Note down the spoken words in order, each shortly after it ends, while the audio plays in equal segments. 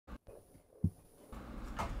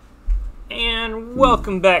And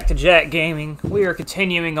welcome back to Jack Gaming. We are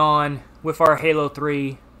continuing on with our Halo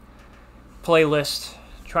 3 playlist,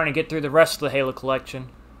 trying to get through the rest of the Halo collection.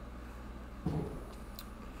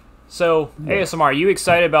 So, ASMR, are you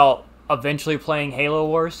excited about eventually playing Halo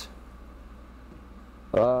Wars?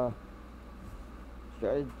 Strategy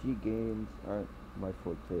games aren't my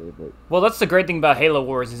forte, but... Well, that's the great thing about Halo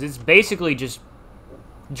Wars, is it's basically just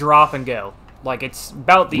drop and go. Like, it's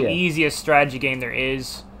about the easiest strategy game there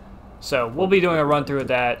is. So, we'll be doing a run-through of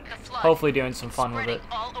that, hopefully doing some fun with it.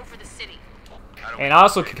 And I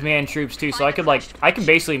also could command troops, too, so I could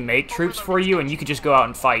basically make troops for you, and you could just go out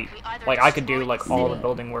and fight. Like, I could do, like, all the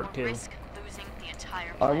building work, too.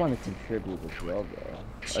 I want to contribute as well,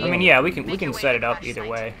 though. I mean, yeah, we can set it up either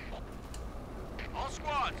way.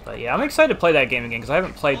 But yeah, I'm excited to play that game again, because I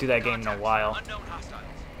haven't played through that game in a while.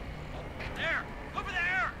 There! Over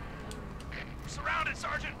there! We're surrounded,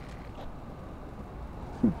 Sergeant!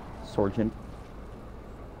 Sergeant.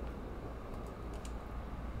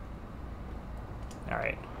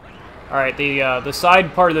 Alright, the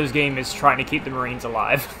side part of this game is trying to keep the Marines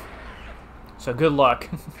alive. So good luck.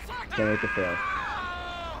 Can't make it fail.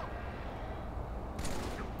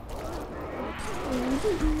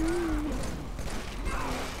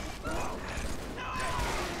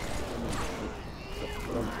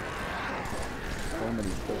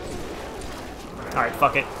 Alright,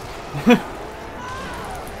 fuck it.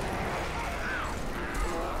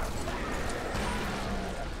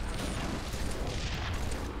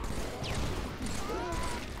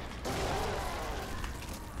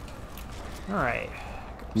 Alright.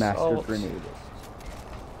 Master grenadist.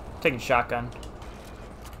 Taking shotgun.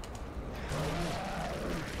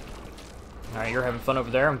 Alright, you're having fun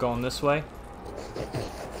over there. I'm going this way.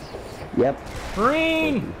 Yep.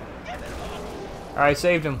 Marine! Alright,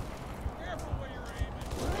 saved him.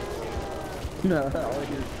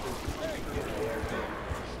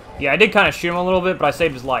 Yeah, I did kind of shoot him a little bit, but I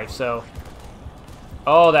saved his life, so...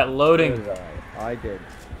 Oh, that loading. I did.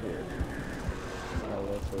 Here. I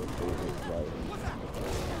also saved his life.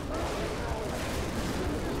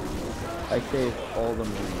 I saved all the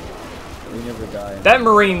Marines. We never died. That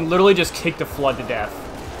Marine literally just kicked the Flood to death.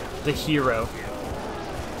 The hero.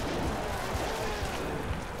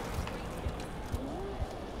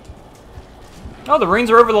 Oh, the Marines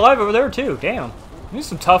are alive over there, too. Damn. These are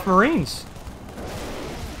some tough Marines.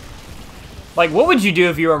 Like, what would you do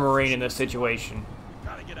if you were a Marine in this situation?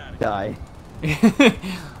 Die.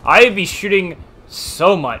 I'd be shooting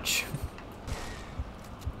so much.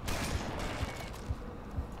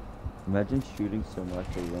 Imagine shooting so much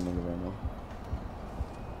that you're running around.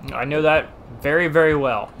 I know that very, very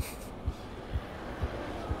well.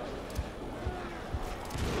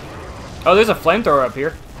 Oh, there's a flamethrower up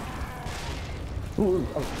here. Ooh,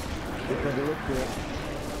 oh.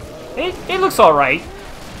 It looks alright.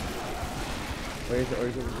 Where is it? Where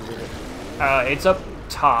is it? Where is it? It's up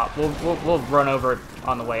top. We'll run over it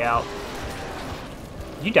on the way out.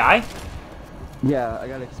 You die? Yeah, I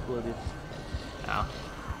got exploded. Oh.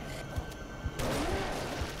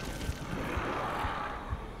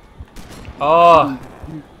 Oh,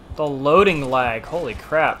 the loading lag. Holy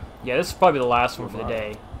crap. Yeah, this is probably the last one for the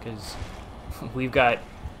day, because we've got...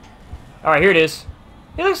 Alright, here it is.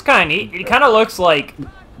 It looks kind of neat. It kind of looks like...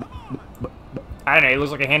 I don't know, it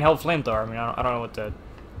looks like a handheld flamethrower. I mean, I don't know what to...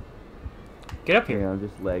 Get up here. Yeah, I'm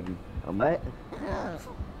just lagging. I'm not...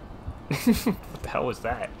 What the hell was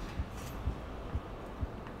that?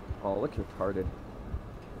 Oh, it looks retarded.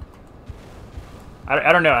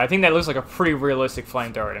 I don't know. I think that looks like a pretty realistic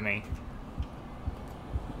flamethrower to me.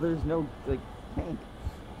 There's no, like, tank.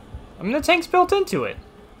 I mean, the tank's built into it.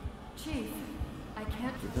 Chief, I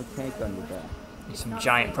can't... There's no tank under that. There's some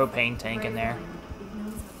giant propane tank in there.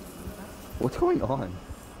 What's going on?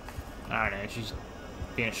 I don't know. She's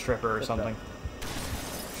being a stripper or something.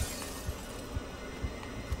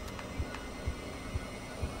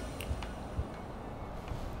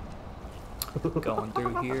 Going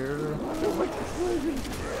through here.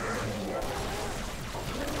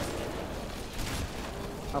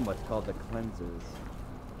 I'm what's called the cleansers.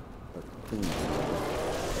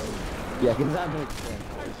 Yeah, because that makes sense.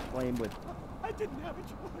 Just flame with... I didn't have a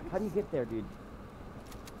choice. How do you get there, dude?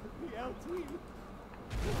 The LT.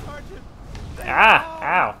 The sergeant. Ah!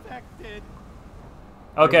 Ow. Infected.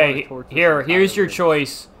 Okay, here's your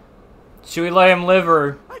choice. Should we let him live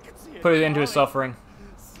or I could see it put it into his growing, suffering?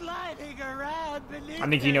 sliding around beneath I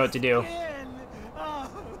think you know what to do. skin. Oh.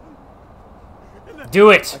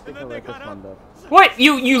 Do it! I think I like this one, though. What?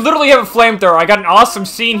 You literally have a flamethrower. I got an awesome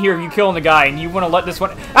scene here of you killing the guy, and you want to let this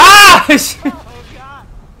one... Ah! Oh God!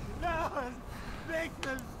 No! Make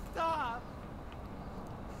them stop!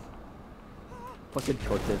 Fucking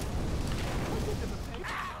tortured.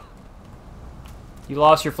 You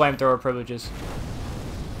lost your flamethrower privileges.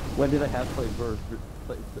 When did I have flavor?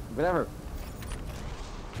 Whatever.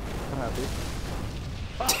 I'm happy.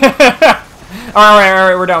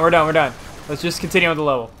 Alright, we're done. Let's just continue on the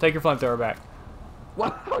level. Take your flamethrower back.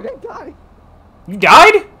 Wow, I died. You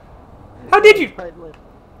died? How did you? I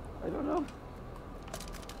don't know.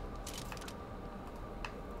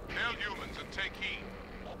 Hail humans and take heed.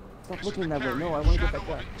 Stop looking that way. No, I want to get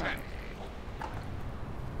back there.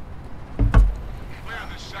 Clear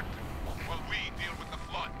this sector while we deal with the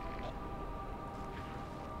flood.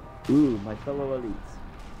 Ooh, my fellow elites.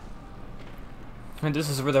 And this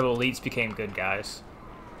is where the elites became good guys.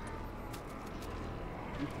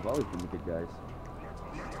 You've always been the good guys.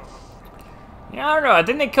 Yeah, I don't know. I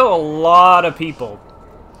think they kill a lot of people.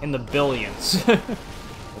 In the billions. That's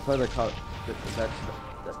why they're called.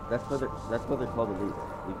 That's why they're called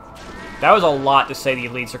elites. That was a lot to say the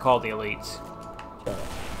elites are called the elites. Shut up.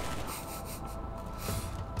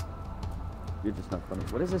 You're just not funny.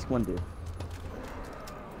 What does this one do?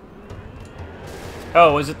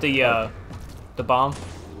 Oh, is it the bomb?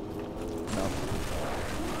 No.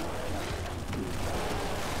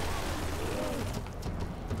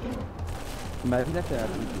 Imagine if the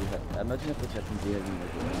SMG had. Imagine if this SMG had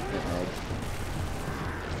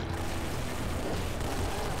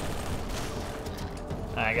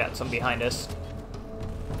like I got some behind us.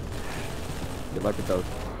 Good luck with those. I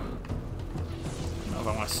don't know if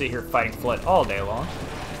I want to sit here fighting Flood all day long.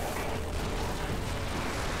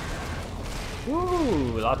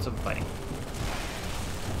 Ooh, lots of fighting.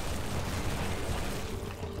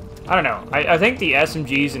 I don't know. I think the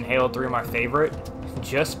SMGs in Halo 3 are my favorite,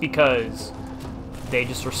 just because they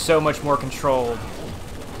just are so much more controlled,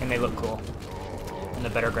 and they look cool, and the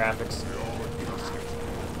better graphics.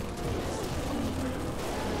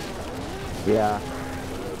 Yeah.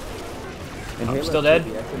 And I'm Halo still 2, dead?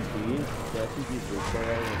 The SMGs were so.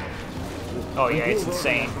 Oh yeah, it's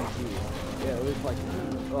insane. Yeah, it was like,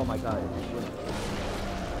 oh my god.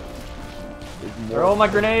 Throw all my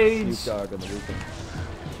grenades! Dog on the weekend.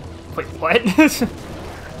 Wait, what? I'm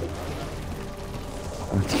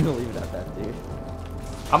just gonna leave it at that, dude.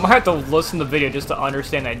 I'm gonna have to listen to the video just to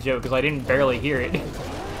understand that joke, because I didn't barely hear it.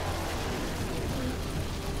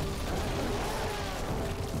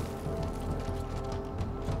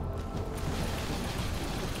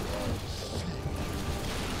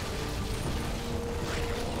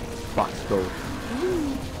 Box gold.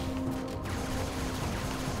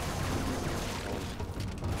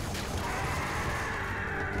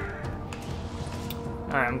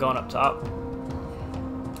 Alright, I'm going up top.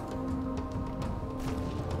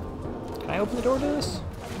 Can I open the door to this?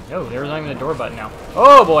 No, there's not even a door button now.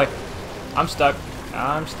 Oh boy! I'm stuck.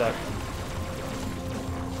 I'm stuck.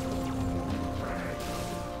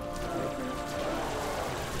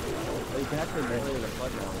 Oh, you can actually melee the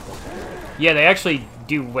flood now. Yeah, they actually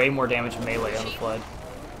do way more damage melee on the Flood.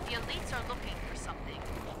 The elites are looking for something.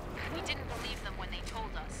 We didn't believe them when they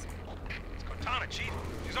told us. It's Cortana, Chief.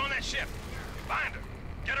 She's on that ship. Find her.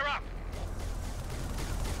 Get her up.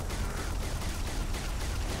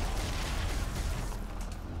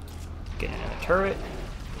 Getting in a turret.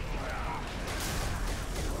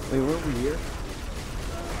 Wait, we're over here?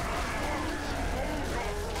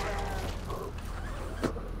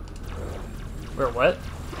 Where, what?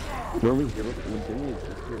 Were we here? Didn't we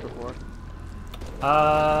exist here before?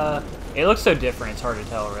 It looks so different, it's hard to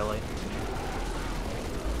tell, really.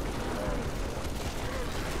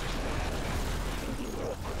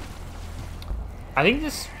 I think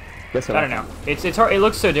this... I don't know. It's hard. It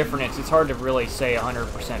looks so different. It's hard to really say 100%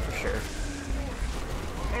 for sure.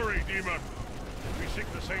 Hurry, Demon. We seek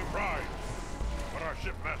the same prize. But our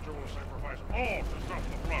shipmaster will sacrifice all to stop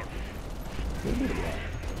the flood.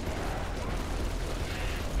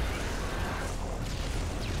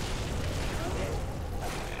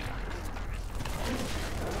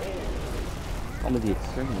 All of the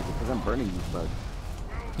exterminators because I'm burning these bugs.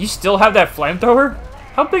 You still have that flamethrower?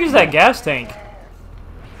 How big is that gas tank?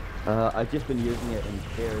 I've just been using it in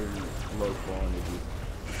very low quality.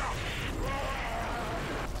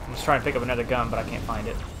 I'm just trying to pick up another gun, but I can't find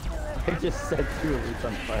it. I just set 2 elites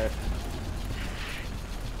on fire.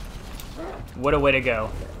 What a way to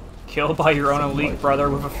go. Killed by your own elite brother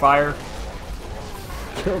with a fire.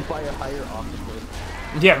 Killed by a higher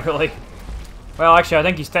officer. Yeah, really. Well, actually, I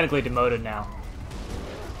think he's technically demoted now.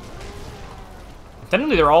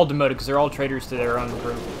 Technically, they're all demoted because they're all traitors to their own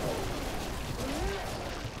group.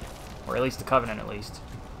 Or at least the Covenant, at least.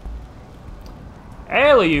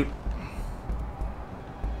 Alley-oop!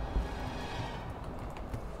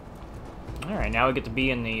 Alright, now we get to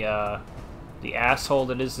be in the the asshole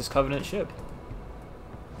that is this Covenant ship.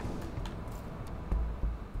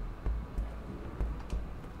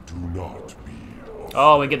 Do not be.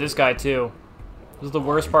 Oh, we get this guy too. This is the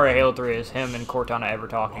worst part of Halo 3 is him and Cortana ever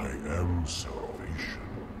talking. I am salvation.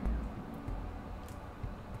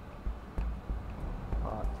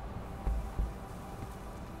 Hot.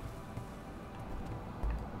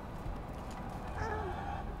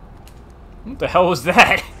 What the hell was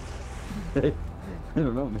that? I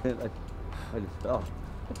don't know, man. I just fell.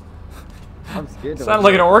 I'm scared. Sounded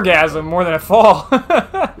like an orgasm more than a fall.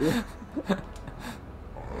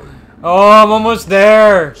 Oh, I'm almost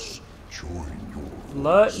there. Join your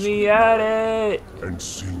Let me at it. and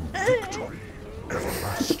sing victory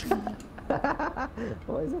everlasting.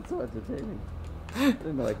 Why is that so entertaining? I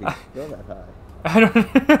didn't know I could go that high. I don't.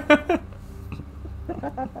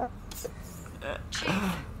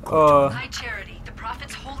 High Charity, the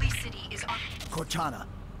Prophet's holy city is on. Cortana.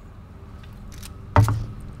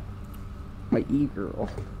 My e-girl.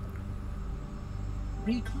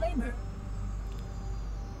 Reclaimer.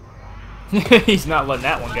 He's not letting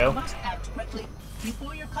that one go. Must act quickly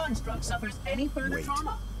before your construct suffers any further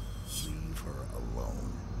trauma. Leave her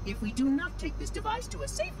alone. If we do not take this device to a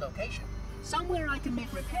safe location, somewhere I can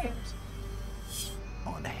make repairs.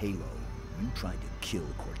 On Halo, you tried to kill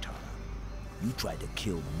Cortana. You tried to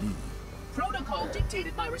kill me. Protocol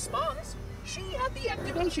dictated my response. She had the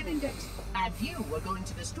activation index, and you were going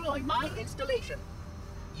to destroy my installation.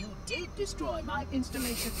 You did destroy my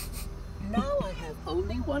installation. Now I have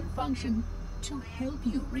only one function, to help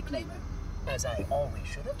you, Reclaimer, as I always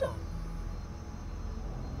should have done.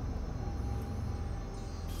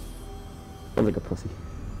 Sounds like a pussy.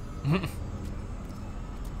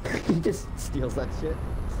 He just steals that shit.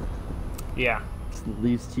 Yeah. Just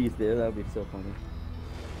leaves teeth there. That would be so funny.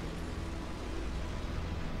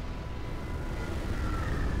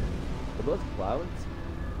 Are those clouds?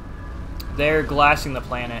 They're glassing the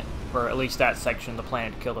planet, or at least that section of the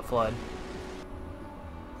planet to kill the Flood.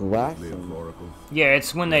 Glassing? Yeah,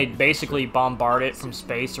 it's when they basically bombard it from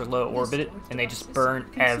space or low orbit it, and they just burn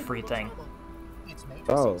everything. Its matrices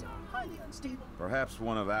Oh. are highly unstable. Perhaps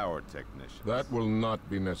one of our technicians. That will not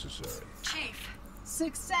be necessary. Chief,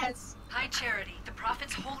 Success! High Charity, the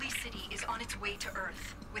Prophet's holy city is on its way to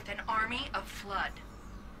Earth with an army of Flood.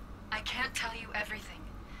 I can't tell you everything.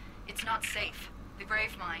 It's not safe. The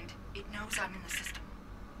Gravemind, it knows I'm in the system.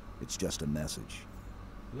 It's just a message.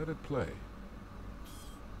 Let it play.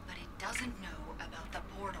 But it doesn't know about the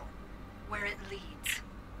portal, where it leads.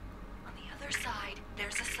 On the other side,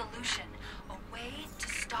 there's a solution, a way to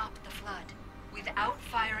stop the Flood, without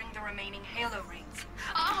firing the remaining Halo rings.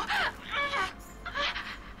 Oh!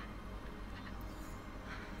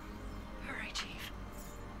 Hurry, Chief.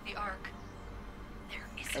 The Ark. There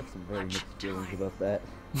I have isn't some very much mixed feelings time. about that.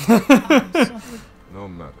 No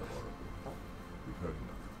matter, Oracle. We've heard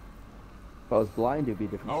enough. If I was blind, it'd be a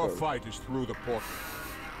different Our story. fight is through the portal.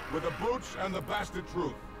 With the brutes and the bastard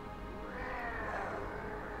truth.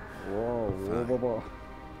 Whoa, whoa, whoa, whoa.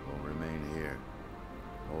 We'll remain here.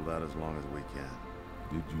 Hold out as long as we can.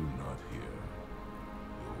 Did you not hear?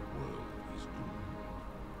 Your world is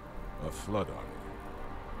doomed. A Flood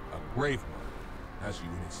army, a Gravemind, has you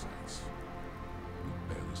in its sights.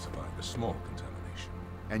 You barely survived a small contamination.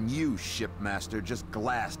 And you, shipmaster, just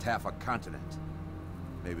glassed half a continent.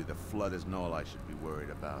 Maybe the Flood isn't all I should be worried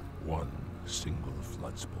about. One single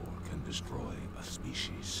Flood spore can destroy a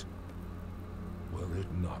species. Were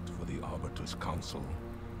it not for the Arbiter's Council,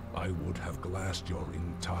 I would have glassed your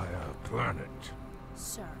entire planet.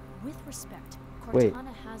 Sir, with respect, Wait.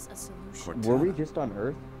 Cortana has a solution. Cortana. Were we just on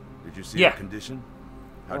Earth? Did you see Yeah. her condition?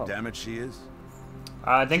 How Oh. damaged she is?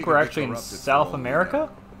 I think She we're could be actually in corrupted for South all we America. know.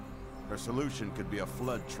 Her solution could be a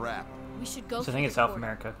Flood trap. We should go. So I think it's South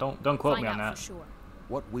America. Don't quote me on Find out that. for sure.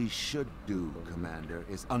 What we should do, Commander,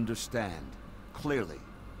 is understand, clearly,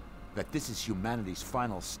 that this is humanity's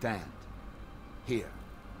final stand. Here,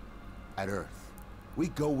 at Earth. We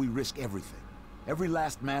go, we risk everything. Every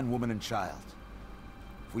last man, woman, and child.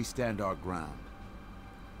 If we stand our ground,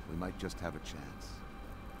 we might just have a chance.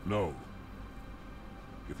 No.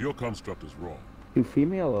 If your construct is wrong, Do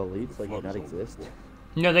female elites like Flood not is over. exist?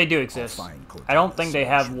 No, they do exist. find Cortana's I don't think they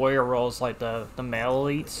have solution. warrior roles like the male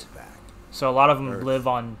elites. Back. So a lot of them Earth. live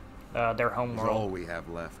on their home It's all world. we have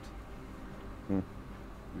left. Hmm.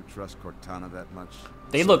 You trust Cortana that much?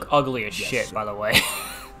 They look ugly as Yes, shit, sir. by the way.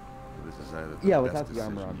 This is either the Yeah, best without the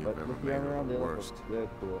armor decision on, you've but ever with the made armor or on, the worst. they're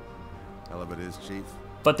cool. Hell of it is, Chief.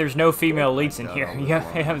 But there's no female elites in I doubt here. I'll You live long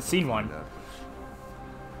haven't enough to seen find one. out which-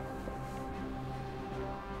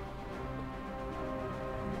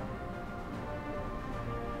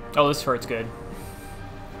 Oh, this part's good.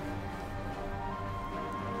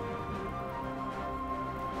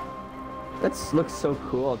 That looks so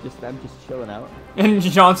cool. Just them just chilling out. And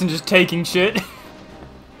Johnson just taking shit.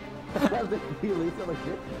 He leaves it like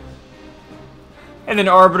this. And then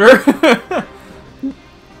Arbiter.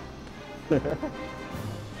 The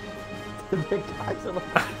guys are like...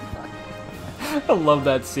 I love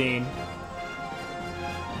that scene.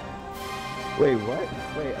 Wait, what?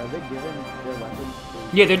 Wait, are they giving their weapons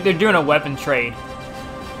to... Yeah, they're doing a weapon trade.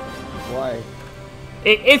 Why?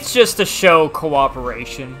 It's just to show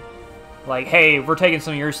cooperation. Like, hey, we're taking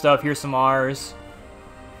some of your stuff, here's some ours.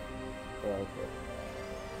 Oh, okay.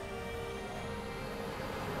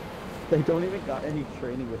 They don't even got any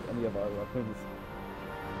training with any of our weapons.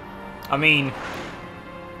 I mean,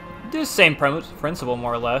 the same principle,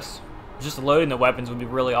 more or less. Just loading the weapons would be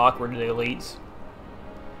really awkward to the elites.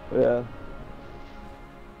 Yeah.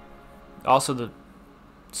 Also, the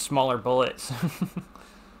smaller bullets.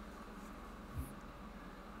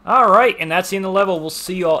 Alright, and that's the end of the level. We'll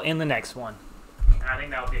see you all in the next one. And I think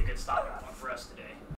that would be a good stopping point for us today.